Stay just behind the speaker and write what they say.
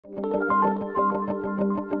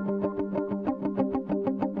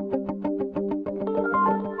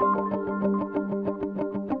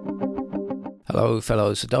Hello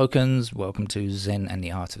fellow Sudokans, welcome to Zen and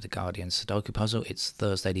the Art of the Guardian Sudoku Puzzle. It's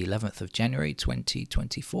Thursday the 11th of January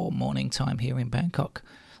 2024, morning time here in Bangkok.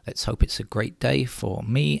 Let's hope it's a great day for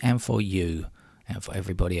me and for you and for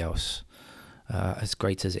everybody else. As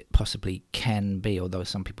great as it possibly can be, although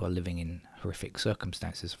some people are living in horrific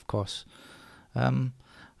circumstances, of course. I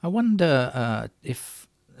wonder if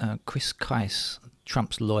Chris Kais,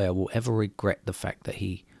 Trump's lawyer, will ever regret the fact that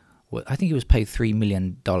I think he was paid $3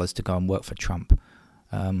 million to go and work for Trump,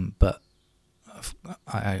 but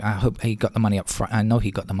I hope he got the money up front. I know he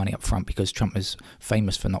got the money up front because Trump is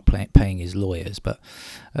famous for not paying his lawyers, but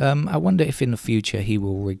I wonder if in the future he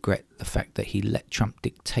will regret the fact that he let Trump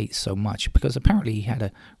dictate so much, because apparently he had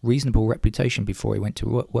a reasonable reputation before he went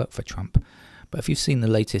to work for Trump. But if you've seen the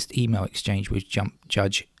latest email exchange with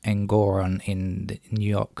Judge Engoron in the New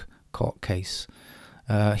York court case,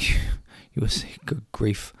 you will see, good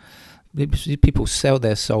grief. People sell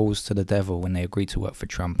their souls to the devil when they agree to work for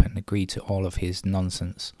Trump and agree to all of his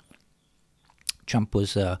nonsense. Trump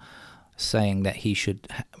was saying that he should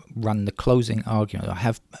run the closing argument, or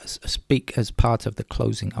speak as part of the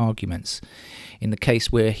closing arguments in the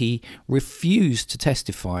case where he refused to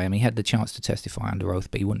testify. I mean, he had the chance to testify under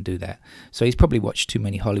oath, but he wouldn't do that. So he's probably watched too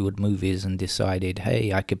many Hollywood movies and decided,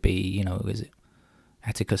 hey, I could be, is it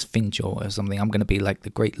Atticus Finch or something? I'm going to be like the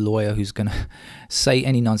great lawyer who's going to say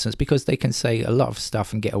any nonsense, because they can say a lot of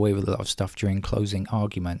stuff and get away with a lot of stuff during closing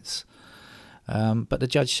arguments. But the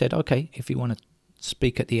judge said, okay, if you want to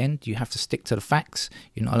speak at the end, you have to stick to the facts.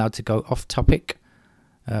 You're not allowed to go off topic.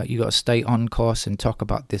 You got to stay on course and talk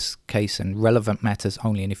about this case and relevant matters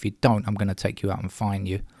only. And if you don't, I'm going to take you out and fine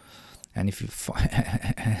you. And if you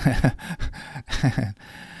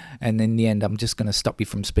and in the end, I'm just going to stop you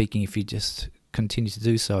from speaking if you just continue to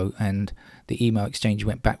do so. And the email exchange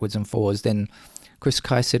went backwards and forwards. Then Chris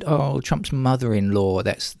Kais said, oh, Trump's mother-in-law,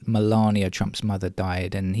 that's Melania, Trump's mother,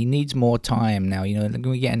 died, and he needs more time now, can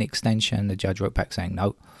we get an extension? The judge wrote back saying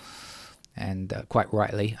no, and quite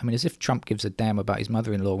rightly. I mean, as if Trump gives a damn about his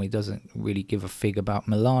mother-in-law when he doesn't really give a fig about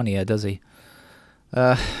Melania, does he?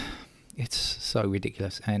 It's so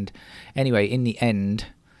ridiculous. And anyway, in the end,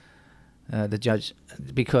 the judge,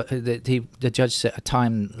 because the judge set a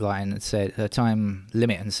timeline and said a time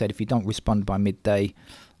limit and said, if you don't respond by midday,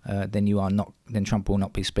 then Trump will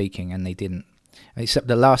not be speaking, and they didn't. Except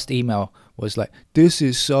the last email was like, "This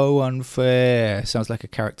is so unfair." Sounds like a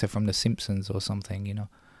character from The Simpsons or something,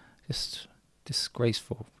 Just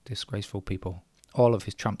disgraceful people. All of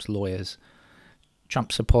Trump's lawyers,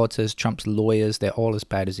 Trump supporters, Trump's lawyers, they're all as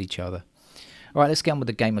bad as each other. All right, let's get on with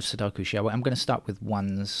the game of Sudoku, shall we? I'm going to start with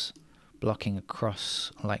ones blocking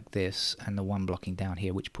across like this, and the one blocking down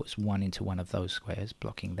here, which puts one into one of those squares,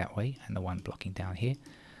 blocking that way, and the one blocking down here.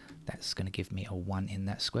 That's going to give me a 1 in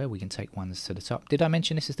that square. We can take ones to the top. Did I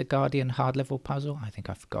mention this is the Guardian hard level puzzle? I think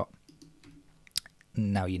I forgot.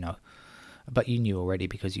 Now you know. But you knew already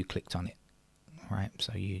because you clicked on it. Right,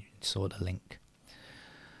 so you saw the link.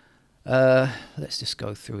 Let's just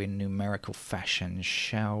go through in numerical fashion,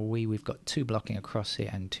 shall we? We've got 2 blocking across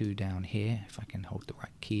here and 2 down here. If I can hold the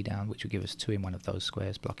right key down, which will give us 2 in one of those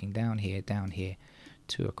squares, blocking down here,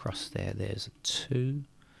 2 across there. There's a 2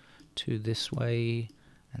 this way,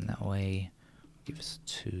 and that way give us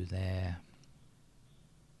 2 there,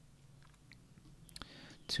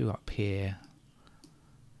 2 up here,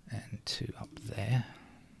 and 2 up there.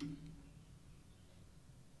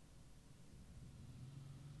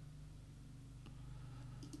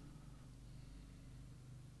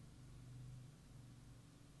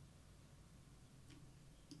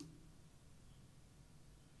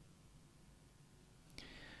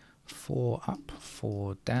 Four up,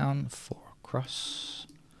 4 down, 4 across,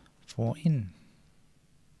 4 in.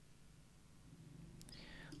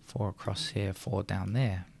 4 across here, 4 down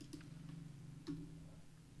there.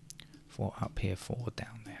 4 up here, 4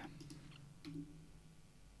 down there.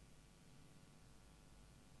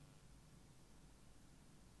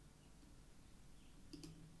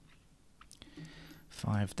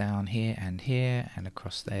 Five down here, and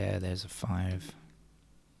across there, there's a 5.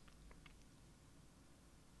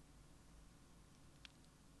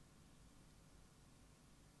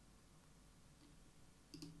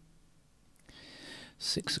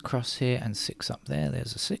 6 across here and 6 up there.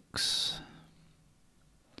 There's a 6.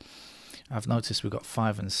 I've noticed we've got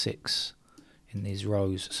 5 and 6 in these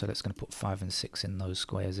rows, so that's going to put 5 and 6 in those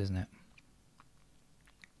squares, isn't it?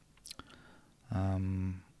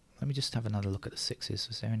 Let me just have another look at the 6s.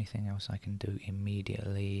 Is there anything else I can do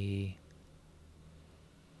immediately?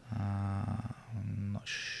 I'm not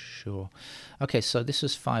sure. Okay, so this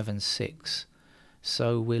was 5 and 6.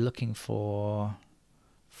 So we're looking for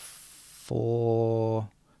 4,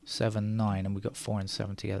 7, 9, and we've got 4 and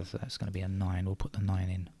 7 together, so that's going to be a 9. We'll put the 9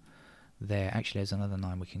 in there. Actually, there's another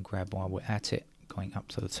 9 we can grab while we're at it, going up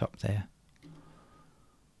to the top there.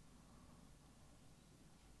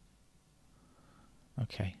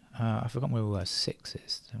 Okay, I've forgotten where we were.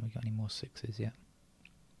 6s. Have we got any more 6s yet?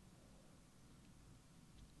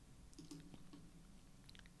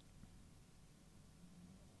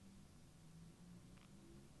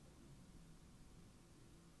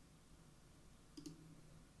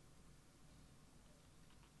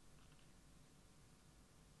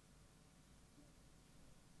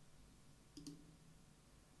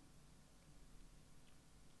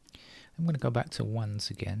 I'm going to go back to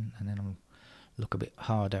 1s again, and then I'll look a bit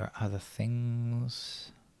harder at other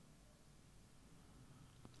things.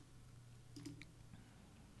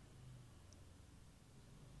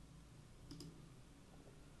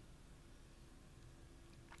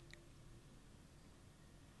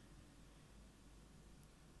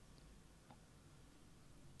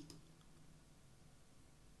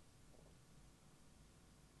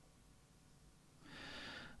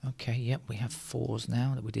 Okay, yep, we have 4s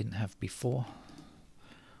now that we didn't have before.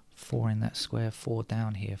 4 in that square, 4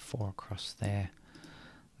 down here, 4 across there.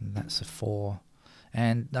 And that's a 4.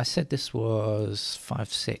 And I said this was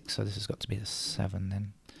 5, 6, so this has got to be the 7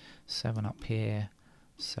 then. 7 up here,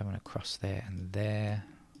 7 across there and there.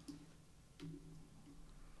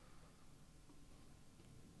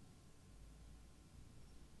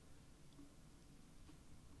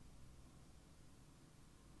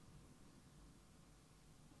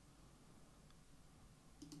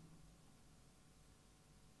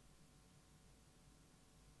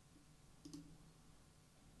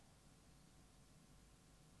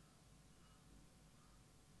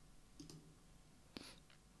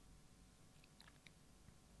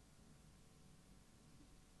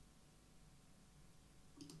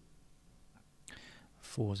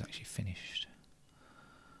 Four's actually finished.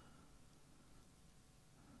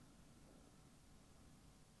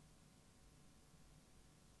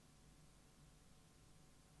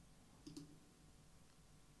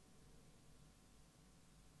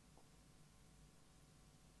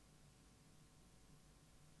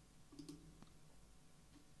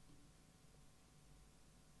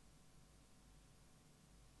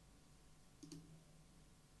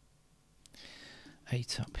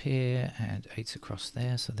 Eight up here and 8 across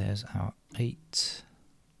there, so there's our 8.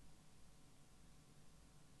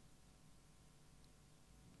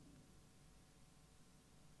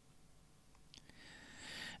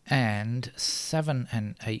 And 7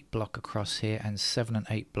 and 8 block across here, and 7 and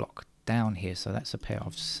 8 block down here, so that's a pair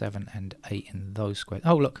of 7 and 8 in those squares.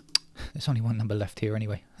 Oh look, there's only one number left here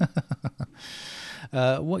anyway.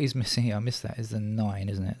 What is missing here, I missed that, is the 9,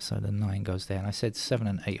 isn't it? So the 9 goes there, and I said 7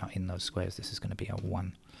 and 8 are in those squares. This is going to be a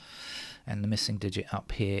 1. And the missing digit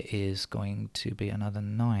up here is going to be another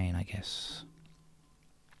 9, I guess.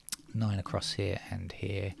 9 across here and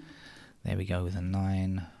here. There we go with a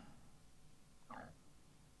 9.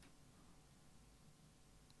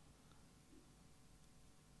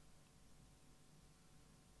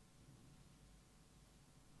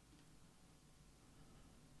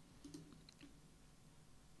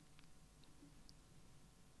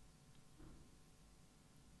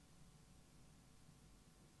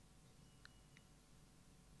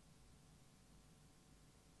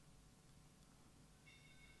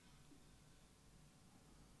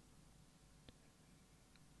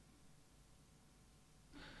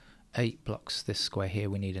 Eight blocks this square here.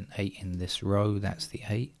 We need an 8 in this row. That's the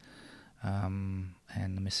 8. And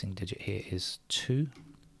the missing digit here is 2.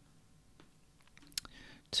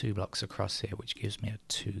 2 blocks across here, which gives me a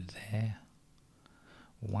 2 there.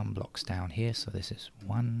 1 blocks down here, so this is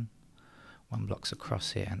 1. 1 blocks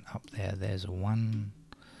across here and up there, there's a 1.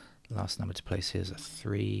 Last number to place here is a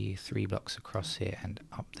 3. 3 blocks across here and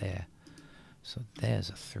up there, so there's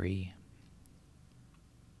a 3.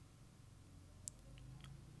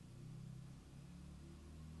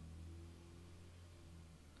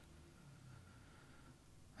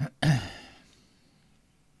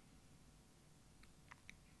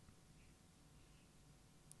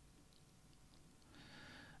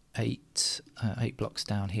 Eight blocks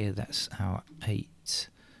down here, that's our 8.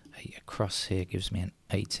 8 across here gives me an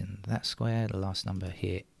 8 in that square. The last number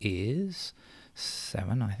here is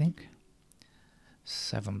 7, I think.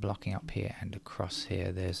 7 blocking up here and across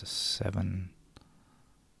here, there's a 7.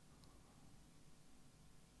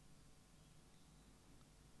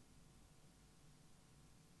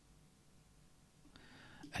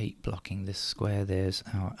 8 blocking this square, there's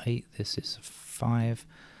our 8. This is a 5.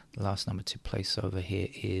 The last number to place over here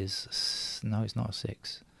is, no, it's not a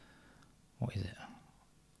 6. What is it?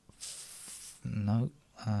 No,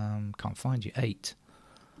 Can't find you. 8.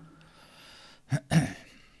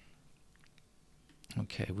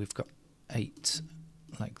 Okay, we've got 8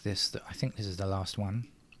 like this. I think this is the last one.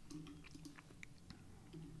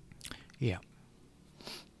 Yeah.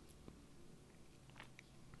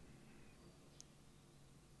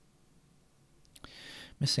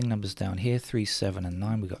 Missing numbers down here, 3, 7 and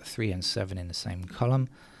 9. We've got 3 and 7 in the same column.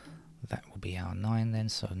 That will be our 9 then.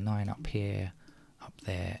 So 9 up here, up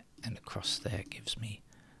there and across there gives me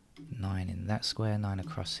 9 in that square. 9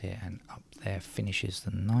 across here and up there finishes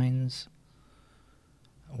the 9s.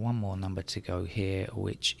 One more number to go here,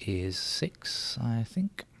 which is 6, I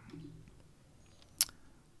think.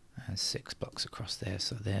 And 6 blocks across there.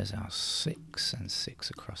 So there's our 6 and 6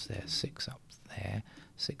 across there. 6 up there.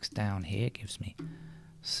 6 down here gives me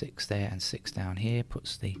 6 there and 6 down here,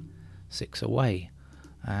 puts the 6 away.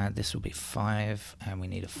 This will be 5 and we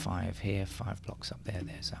need a 5 here, 5 blocks up there.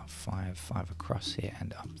 There's our 5, 5 across here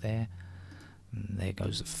and up there. And there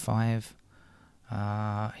goes a 5.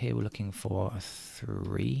 Here we're looking for a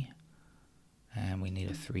 3 and we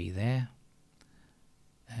need a 3 there.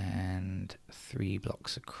 And 3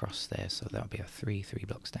 blocks across there, so that'll be a 3, 3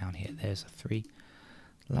 blocks down here. There's a 3.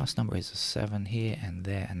 The last number is a 7 here and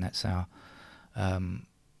there, and that's our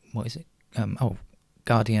what is it?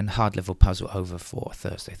 Guardian hard level puzzle over for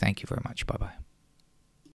Thursday. Thank you very much. Bye bye.